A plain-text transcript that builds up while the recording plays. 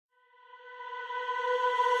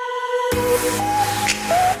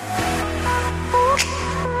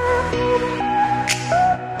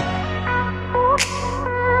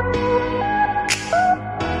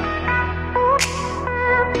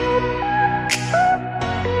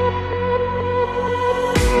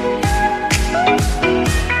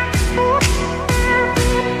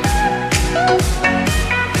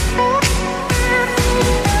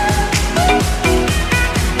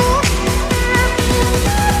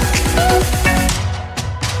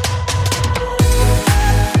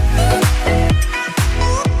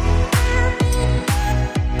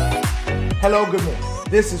Hello, good morning.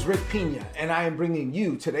 This is Rick Pina, and I am bringing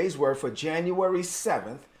you today's word for January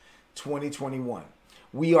 7th, 2021.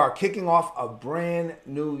 We are kicking off a brand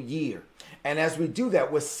new year. And as we do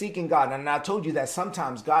that, we're seeking God. And I told you that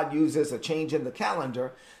sometimes God uses a change in the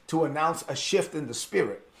calendar to announce a shift in the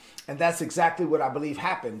spirit. And that's exactly what I believe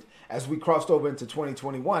happened as we crossed over into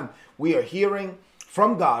 2021. We are hearing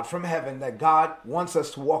from God, from heaven, that God wants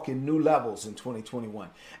us to walk in new levels in 2021.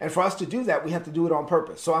 And for us to do that, we have to do it on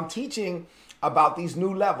purpose. So I'm teaching about these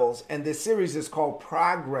new levels, and this series is called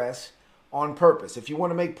Progress on Purpose. If you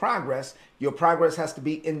want to make progress, your progress has to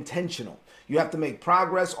be intentional. You have to make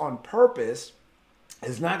progress on purpose.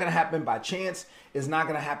 It's not going to happen by chance. It's not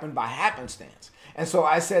going to happen by happenstance. And so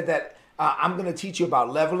I said that I'm going to teach you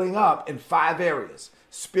about leveling up in 5 areas: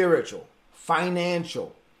 spiritual,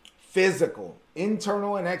 financial, physical,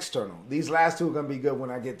 internal, and external. These last 2 are going to be good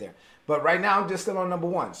when I get there. But right now, I'm just still on number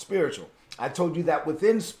 1, spiritual. I told you that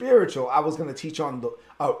within spiritual, I was going to teach on the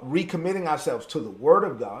recommitting ourselves to the Word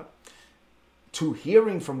of God, to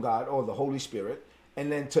hearing from God or the Holy Spirit, and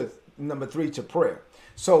then to number 3, to prayer.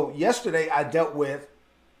 So yesterday, I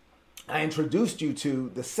introduced you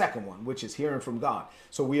to the second one, which is hearing from God.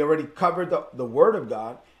 So we already covered the Word of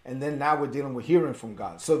God, and then now we're dealing with hearing from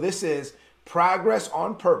God. So this is Progress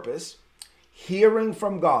on Purpose, Hearing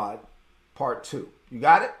from God, Part 2. You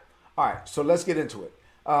got it? All right, so let's get into it.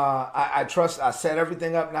 I trust I set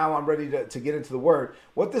everything up now. I'm ready to get into the word.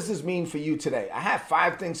 What does this mean for you today? I have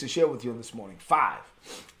 5 things to share with you this morning. 5.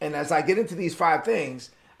 And as I get into these 5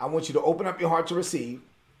 things, I want you to open up your heart to receive.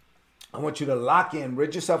 I want you to lock in,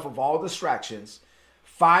 rid yourself of all distractions.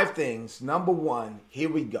 5 things. Number 1, here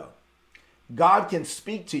we go. God can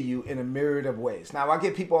speak to you in a myriad of ways. Now, I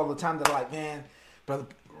get people all the time that are like, man, Brother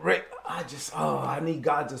Rick, I need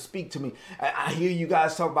God to speak to me. I hear you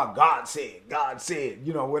guys talk about God said,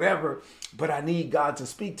 whatever, but I need God to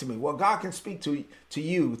speak to me. Well, God can speak to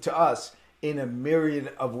you, to us, in a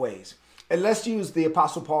myriad of ways. And let's use the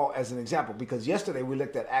Apostle Paul as an example, because yesterday we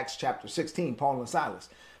looked at Acts chapter 16, Paul and Silas.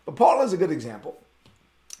 But Paul is a good example.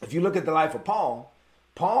 If you look at the life of Paul,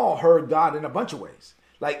 Paul heard God in a bunch of ways.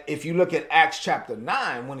 Like if you look at Acts chapter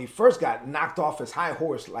 9, when he first got knocked off his high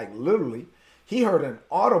horse, like literally, he heard an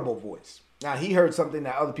audible voice. Now, he heard something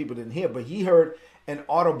that other people didn't hear, but he heard an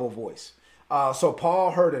audible voice. So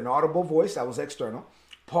Paul heard an audible voice that was external.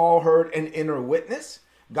 Paul heard an inner witness.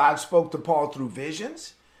 God spoke to Paul through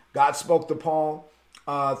visions. God spoke to Paul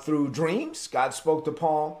through dreams. God spoke to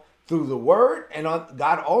Paul through the word. And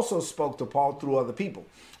God also spoke to Paul through other people.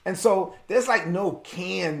 And so there's like no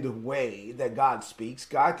canned way that God speaks.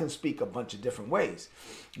 God can speak a bunch of different ways.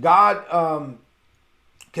 God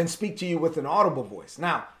can speak to you with an audible voice.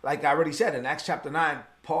 Now, like I already said, in Acts chapter 9,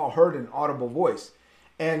 Paul heard an audible voice.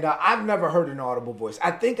 And I've never heard an audible voice.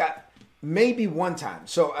 I think maybe one time.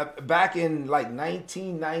 So back in like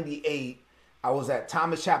 1998, I was at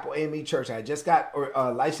Thomas Chapel AME Church. I just got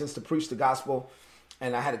licensed to preach the gospel,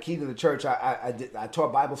 and I had a key to the church. I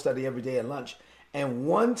taught Bible study every day at lunch. And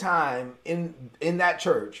one time in that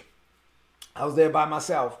church, I was there by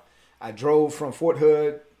myself. I drove from Fort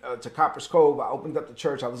Hood to Copper's Cove. I opened up the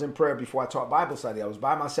church. I was in prayer before I taught Bible study. I was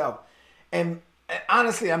by myself. And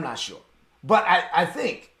honestly, I'm not sure. But I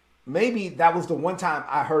think maybe that was the one time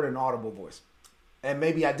I heard an audible voice. And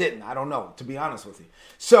maybe I didn't. I don't know, to be honest with you.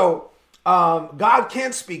 So God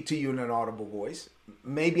can speak to you in an audible voice.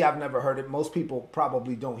 Maybe I've never heard it. Most people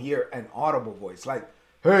probably don't hear an audible voice. Like,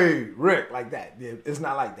 hey, Rick, like that. It's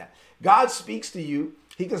not like that. God speaks to you.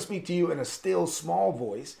 He can speak to you in a still small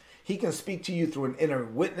voice. He can speak to you through an inner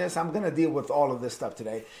witness. I'm going to deal with all of this stuff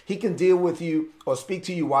today. He can deal with you or speak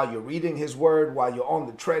to you while you're reading his word, while you're on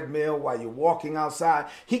the treadmill, while you're walking outside.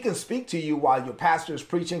 He can speak to you while your pastor is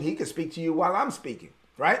preaching. He can speak to you while I'm speaking,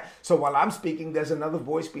 right? So while I'm speaking, there's another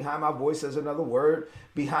voice behind my voice. There's another word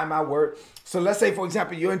behind my word. So let's say, for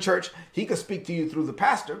example, you're in church. He can speak to you through the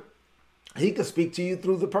pastor. He can speak to you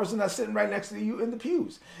through the person that's sitting right next to you in the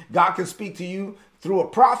pews. God can speak to you through a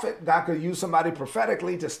prophet. God could use somebody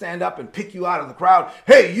prophetically to stand up and pick you out of the crowd.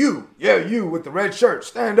 Hey, you, yeah, you with the red shirt,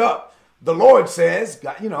 stand up. the Lord says,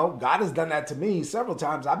 God, God has done that to me several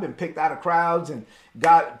times. I've been picked out of crowds, and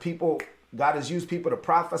God has used people to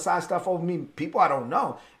prophesy stuff over me, people I don't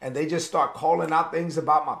know. And they just start calling out things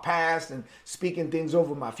about my past and speaking things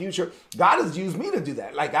over my future. God has used me to do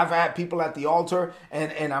that. Like I've had people at the altar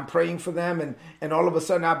and I'm praying for them. And all of a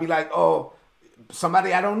sudden I'll be like, oh,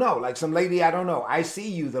 somebody I don't know, like some lady I don't know. I see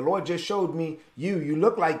you. The Lord just showed me you. You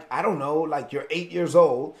look like, I don't know, like you're 8 years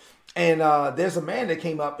old. And there's a man that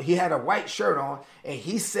came up. He had a white shirt on and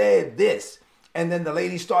he said this. And then the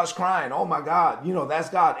lady starts crying. Oh, my God, that's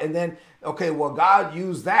God. And then, okay, well, God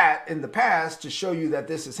used that in the past to show you that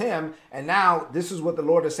this is him. And now this is what the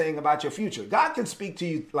Lord is saying about your future. God can speak to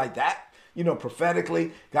you like that,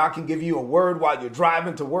 prophetically. God can give you a word while you're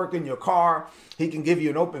driving to work in your car. He can give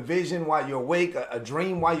you an open vision while you're awake, a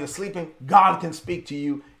dream while you're sleeping. God can speak to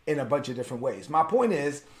you in a bunch of different ways. My point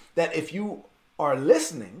is that if you are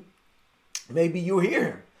listening, maybe you'll hear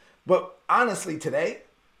him. But honestly, today,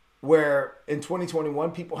 where in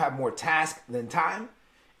 2021, people have more task than time,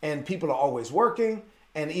 and people are always working,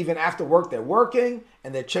 and even after work, they're working,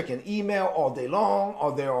 and they're checking email all day long,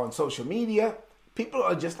 or they're on social media. People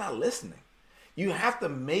are just not listening. You have to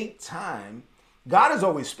make time. God is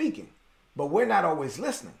always speaking, but we're not always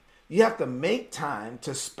listening. You have to make time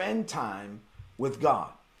to spend time with God.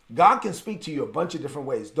 God can speak to you a bunch of different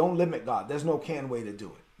ways. Don't limit God. There's no canned way to do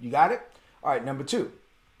it. You got it? All right, number 2.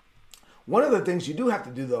 One of the things you do have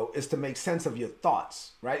to do, though, is to make sense of your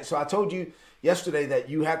thoughts, right? So I told you yesterday that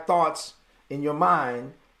you have thoughts in your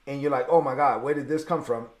mind and you're like, oh my God, where did this come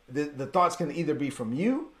from? The thoughts can either be from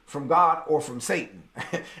you, from God, or from Satan.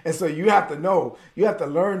 And so you have to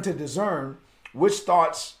learn to discern which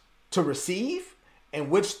thoughts to receive and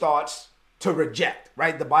which thoughts to reject,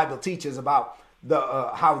 right? The Bible teaches about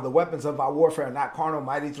how the weapons of our warfare are not carnal,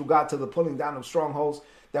 mighty through God to the pulling down of strongholds,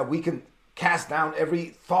 that we can cast down every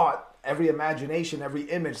thought, every imagination, every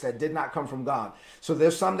image that did not come from God. So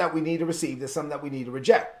there's some that we need to receive. There's some that we need to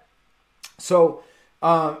reject. So,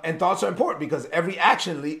 and thoughts are important because every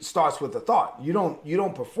action starts with a thought. You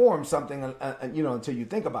don't perform something, until you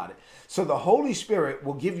think about it. So the Holy Spirit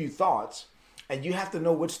will give you thoughts, and you have to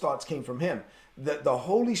know which thoughts came from him. The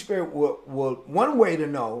Holy Spirit will one way to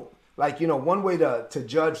know, one way to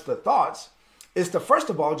judge the thoughts is to, first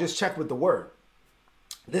of all, just check with the word.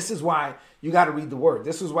 This is why you got to read the word.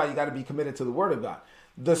 This is why you got to be committed to the word of God.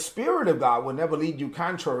 The Spirit of God will never lead you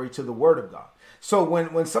contrary to the word of God. So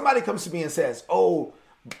when somebody comes to me and says, oh,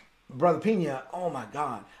 Brother Pina, oh my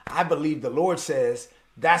God, I believe the Lord says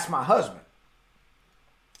that's my husband.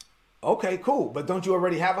 Okay, cool. But don't you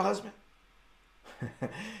already have a husband?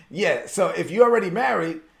 Yeah. So if you're already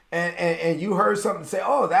married and you heard something say,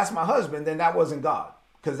 oh, that's my husband, then that wasn't God,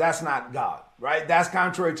 because that's not God. Right? That's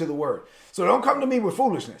contrary to the word. So don't come to me with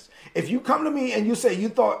foolishness. If you come to me and you say you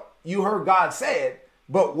thought you heard God say it,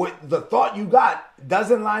 but what the thought you got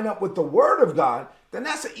doesn't line up with the word of God, then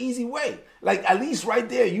that's an easy way. Like at least right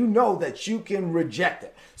there, you know that you can reject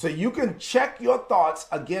it. So you can check your thoughts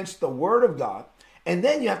against the word of God. And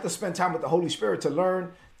then you have to spend time with the Holy Spirit to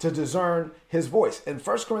learn to discern his voice. In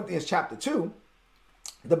 1 Corinthians chapter 2,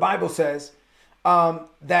 the Bible says,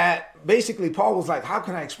 that basically Paul was like, how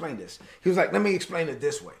can I explain this? He was like, let me explain it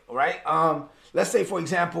this way. All right. Let's say, for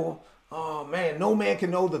example, oh man, no man can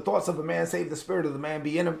know the thoughts of a man save the spirit of the man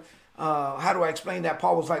be in him. How do I explain that?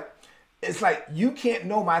 Paul was like, it's like, you can't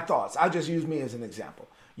know my thoughts. I'll just use me as an example.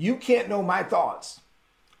 You can't know my thoughts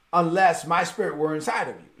unless my spirit were inside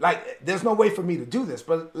of you. Like, there's no way for me to do this,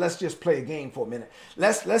 but let's just play a game for a minute.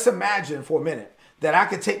 Let's imagine for a minute that I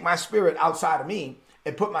could take my spirit outside of me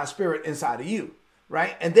and put my spirit inside of you,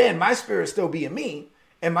 right? And then my spirit still be in me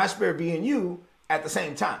and my spirit be in you at the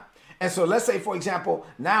same time. And so let's say, for example,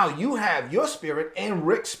 now you have your spirit and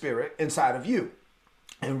Rick's spirit inside of you.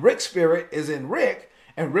 And Rick's spirit is in Rick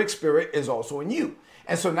and Rick's spirit is also in you.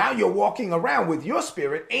 And so now you're walking around with your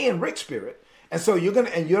spirit and Rick's spirit. And so you're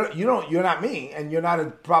not me, and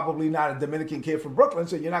you're probably not a Dominican kid from Brooklyn,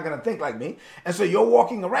 so you're not gonna think like me. And so you're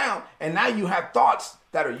walking around, and now you have thoughts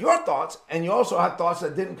that are your thoughts, and you also have thoughts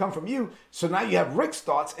that didn't come from you. So now you have Rick's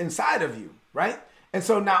thoughts inside of you, right? And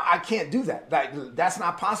so now I can't do that. That's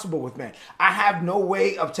not possible with man. I have no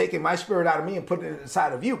way of taking my spirit out of me and putting it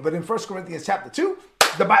inside of you. But in 1 Corinthians chapter 2,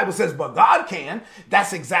 The Bible says, but God can.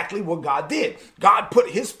 That's exactly what God did. God put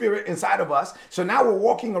his spirit inside of us. So now we're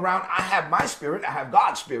walking around. I have my spirit. I have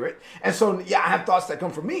God's spirit. And so, yeah, I have thoughts that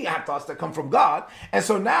come from me. I have thoughts that come from God. And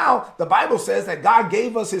so now the Bible says that God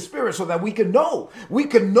gave us his spirit so that we can know. We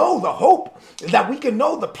can know the hope, that we can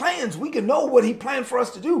know the plans. We can know what he planned for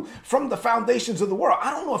us to do from the foundations of the world.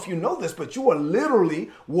 I don't know if you know this, but you are literally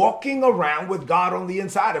walking around with God on the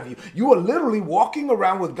inside of you. You are literally walking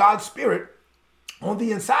around with God's spirit on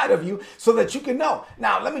the inside of you so that you can know.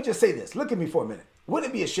 Now, let me just say this. Look at me for a minute.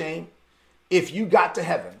 Wouldn't it be a shame if you got to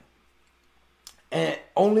heaven and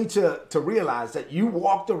only to realize that you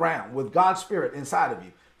walked around with God's spirit inside of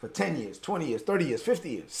you for 10 years, 20 years, 30 years, 50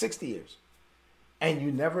 years, 60 years, and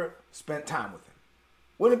you never spent time with him?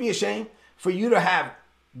 Wouldn't it be a shame for you to have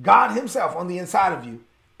God himself on the inside of you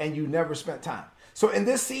and you never spent time? So in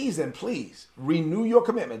this season, please renew your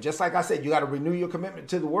commitment. Just like I said, you got to renew your commitment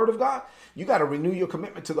to the word of God. You got to renew your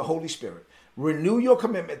commitment to the Holy Spirit. Renew your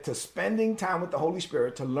commitment to spending time with the Holy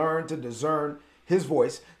Spirit to learn to discern his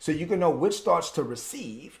voice so you can know which thoughts to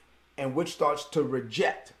receive and which thoughts to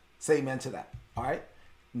reject. Say amen to that. All right.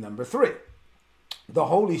 Number 3, the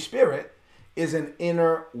Holy Spirit is an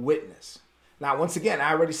inner witness. Now, once again,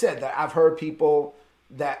 I already said that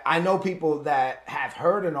I know people that have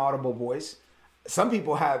heard an audible voice. Some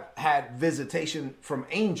people have had visitation from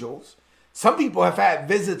angels. Some people have had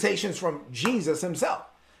visitations from Jesus himself.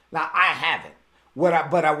 Now, I haven't. What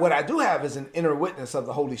I do have is an inner witness of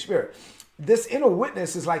the Holy Spirit. This inner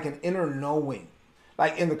witness is like an inner knowing.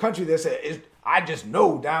 Like in the country, they say, I just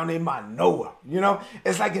know down in my knower. You know,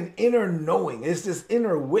 it's like an inner knowing. It's this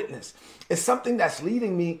inner witness. It's something that's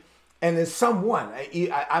leading me, and it's someone.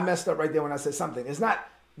 I messed up right there when I said something. It's not,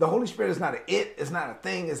 the Holy Spirit is not it's not a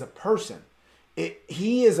thing, it's a person.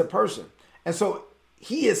 He is a person. And so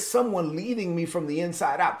he is someone leading me from the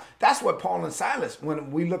inside out. That's what Paul and Silas, when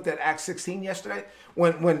we looked at Acts 16 yesterday,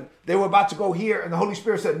 when they were about to go here and the Holy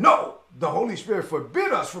Spirit said, no, the Holy Spirit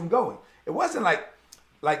forbid us from going. It wasn't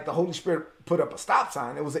like the Holy Spirit put up a stop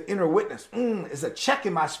sign. It was an inner witness. It's a check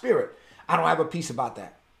in my spirit. I don't have a peace about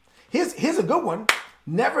that. Here's a good one.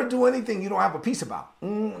 Never do anything you don't have a peace about.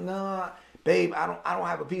 Nah, babe, I don't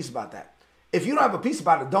have a peace about that. If you don't have a peace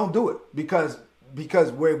about it, don't do it, because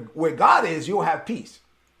where God is, you'll have peace.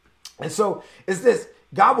 And so it's this,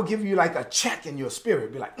 God will give you like a check in your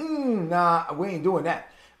spirit. Be like, nah, we ain't doing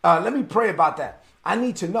that. Let me pray about that. I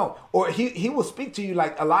need to know. Or he will speak to you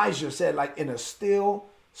like Elijah said, like in a still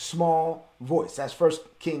small voice. That's 1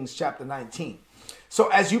 Kings chapter 19. So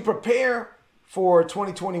as you prepare for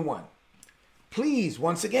 2021, please,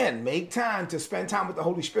 once again, make time to spend time with the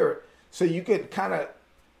Holy Spirit so you could kind of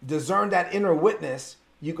discern that inner witness.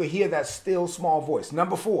 You could hear that still small voice.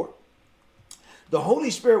 Number 4, the Holy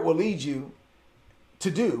Spirit will lead you to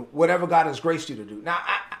do whatever God has graced you to do. Now,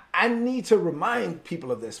 I need to remind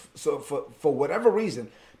people of this. So for whatever reason,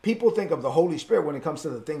 people think of the Holy Spirit when it comes to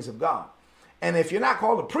the things of God. And if you're not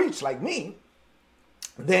called to preach like me,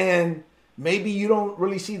 then maybe you don't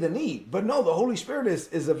really see the need. But no, the Holy Spirit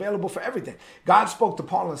is available for everything. God spoke to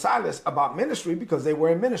Paul and Silas about ministry because they were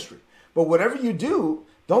in ministry. But whatever you do,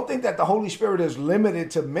 don't think that the Holy Spirit is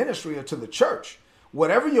limited to ministry or to the church.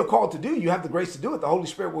 Whatever you're called to do, you have the grace to do it. The Holy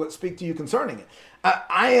Spirit will speak to you concerning it.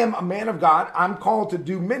 I am a man of God. I'm called to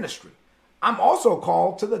do ministry. I'm also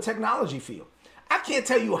called to the technology field. I can't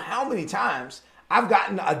tell you how many times I've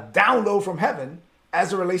gotten a download from heaven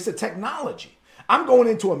as it relates to technology. I'm going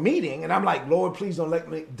into a meeting and I'm like, Lord, please don't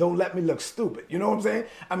let me look stupid. You know what I'm saying?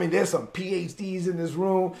 I mean, there's some PhDs in this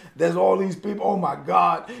room. There's all these people. Oh my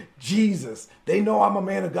God, Jesus. They know I'm a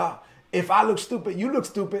man of God. If I look stupid, you look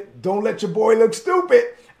stupid. Don't let your boy look stupid.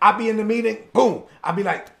 I'll be in the meeting. Boom. I'll be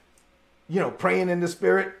like, praying in the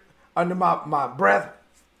spirit under my breath.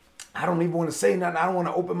 I don't even want to say nothing. I don't want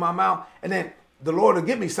to open my mouth. And then the Lord will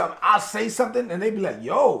give me something. I'll say something and they be like,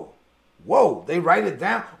 whoa, they write it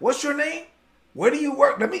down. What's your name? Where do you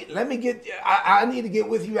work? Let me get, I need to get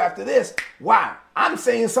with you after this. Why? I'm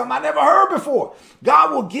saying something I never heard before.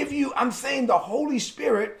 God will give you, I'm saying the Holy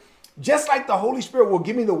Spirit, just like the Holy Spirit will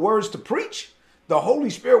give me the words to preach, the Holy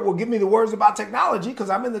Spirit will give me the words about technology because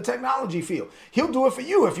I'm in the technology field. He'll do it for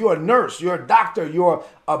you. If you're a nurse, you're a doctor, you're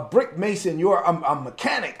a brick mason, you're a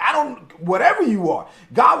mechanic, whatever you are,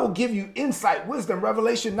 God will give you insight, wisdom,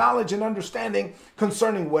 revelation, knowledge, and understanding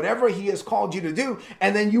concerning whatever he has called you to do.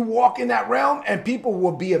 And then you walk in that realm and people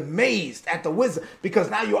will be amazed at the wisdom because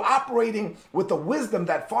now you're operating with the wisdom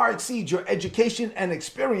that far exceeds your education and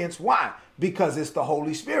experience. Why? Because it's the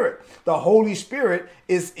Holy Spirit. The Holy Spirit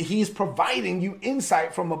he's providing you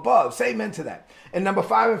insight from above. Say amen to that. And number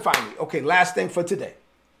 5, and finally, okay, last thing for today.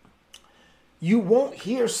 You won't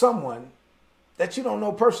hear someone that you don't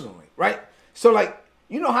know personally, right? So like,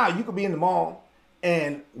 you know how you could be in the mall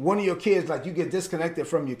and one of your kids, like you get disconnected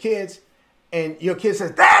from your kids and your kid says,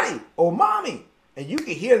 Daddy or Mommy. And you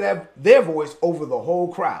can hear their voice over the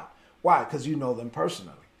whole crowd. Why? Because you know them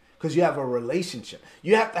personally. Because you have a relationship.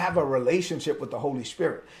 You have to have a relationship with the Holy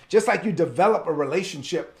Spirit. Just like you develop a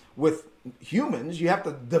relationship with humans, you have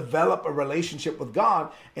to develop a relationship with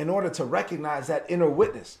God in order to recognize that inner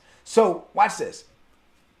witness. So watch this.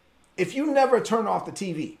 If you never turn off the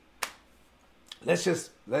TV, let's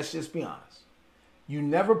just be honest. You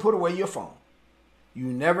never put away your phone. You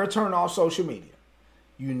never turn off social media.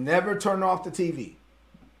 You never turn off the TV.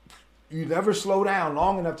 You never slow down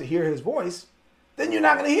long enough to hear his voice, then you're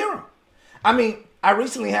not going to hear him. I mean, I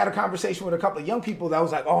recently had a conversation with a couple of young people that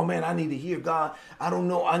was like, oh man, I need to hear God. I don't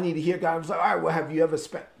know. I need to hear God. I was like, all right, well, have you ever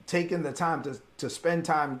taken the time to spend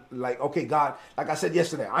time like, okay, God, like I said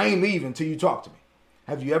yesterday, I ain't leaving until you talk to me.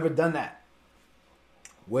 Have you ever done that?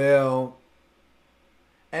 Well,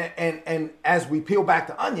 and as we peel back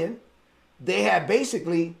the onion, they had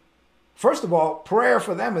basically, first of all, prayer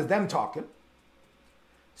for them is them talking.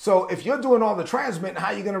 So if you're doing all the transmitting, how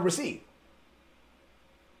are you going to receive?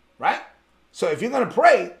 Right? So if you're going to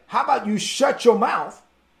pray, how about you shut your mouth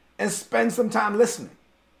and spend some time listening?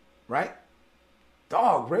 Right?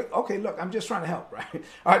 Dog, Rick. Okay, look, I'm just trying to help, right?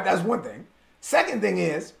 All right, that's one thing. Second thing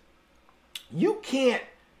is, you can't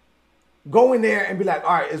go in there and be like,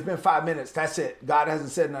 all right, it's been 5 minutes. That's it. God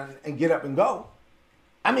hasn't said nothing, and get up and go.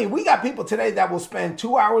 I mean, we got people today that will spend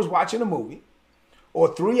 2 hours watching a movie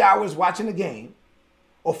or 3 hours watching a game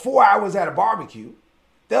or 4 hours at a barbecue.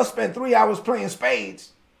 They'll spend 3 hours playing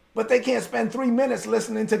spades, but they can't spend 3 minutes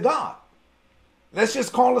listening to God. Let's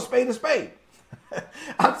just call a spade a spade.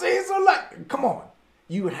 I'm saying, so like, come on.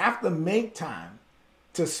 You have to make time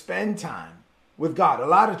to spend time with God. A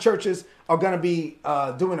lot of churches are going to be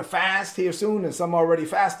doing a fast here soon, and some are already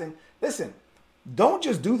fasting. Listen, don't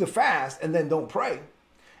just do the fast and then don't pray.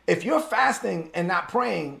 If you're fasting and not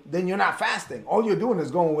praying, then you're not fasting. All you're doing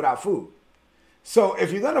is going without food. So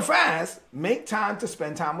if you're going to fast, make time to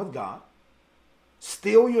spend time with God.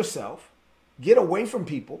 Still yourself. Get away from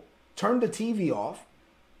people. Turn the TV off.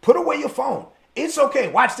 Put away your phone. It's okay.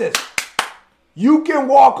 Watch this. You can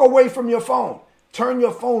walk away from your phone. Turn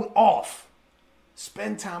your phone off.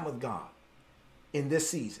 Spend time with God in this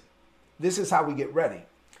season. This is how we get ready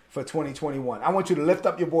for 2021. I want you to lift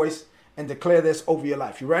up your voice and declare this over your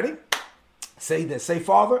life. You ready? Say this. Say,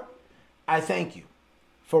 Father, I thank you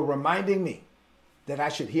for reminding me that I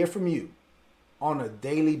should hear from you on a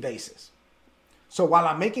daily basis. So while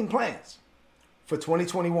I'm making plans for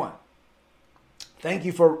 2021, thank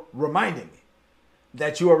you for reminding me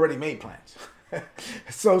that you already made plans.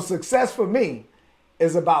 So success for me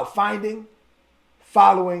is about finding,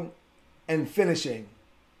 following, and finishing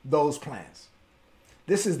those plans.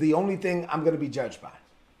 This is the only thing I'm going to be judged by.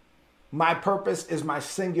 My purpose is my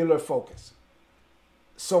singular focus.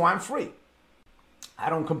 So I'm free. I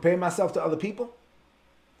don't compare myself to other people.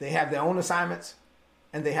 They have their own assignments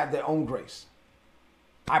and they have their own grace.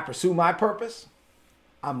 I pursue my purpose.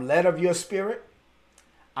 I'm led of your spirit.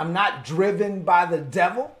 I'm not driven by the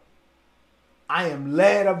devil. I am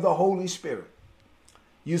led of the Holy Spirit.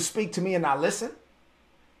 You speak to me and I listen.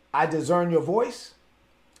 I discern your voice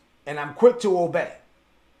and I'm quick to obey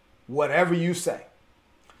whatever you say.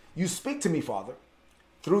 You speak to me, Father,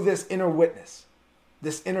 through this inner witness,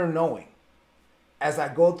 this inner knowing as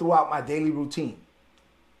I go throughout my daily routine.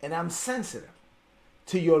 And I'm sensitive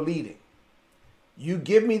to your leading. You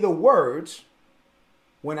give me the words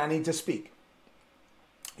when I need to speak.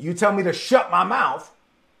 You tell me to shut my mouth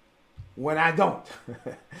when I don't.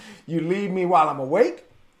 You lead me while I'm awake.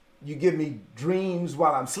 You give me dreams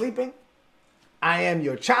while I'm sleeping. I am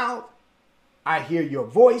your child. I hear your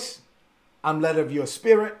voice. I'm led of your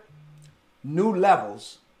spirit. New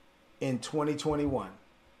levels in 2021.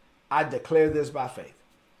 I declare this by faith.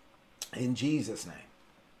 In Jesus' name.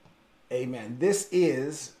 Amen. This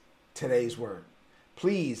is today's word.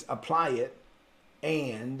 Please apply it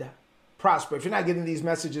and prosper. If you're not getting these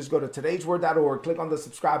messages, go to todaysword.org, click on the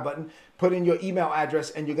subscribe button, put in your email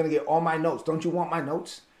address, and you're going to get all my notes. Don't you want my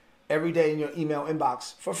notes every day in your email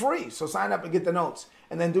inbox for free? So sign up and get the notes.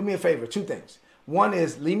 And then do me a favor, 2 things. One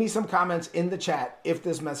is leave me some comments in the chat if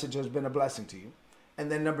this message has been a blessing to you.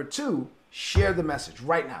 And then number 2, share the message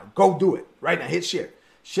right now. Go do it right now. Hit share.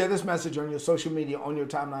 Share this message on your social media, on your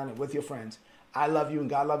timeline, and with your friends. I love you and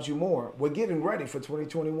God loves you more. We're getting ready for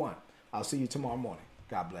 2021. I'll see you tomorrow morning.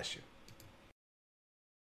 God bless you.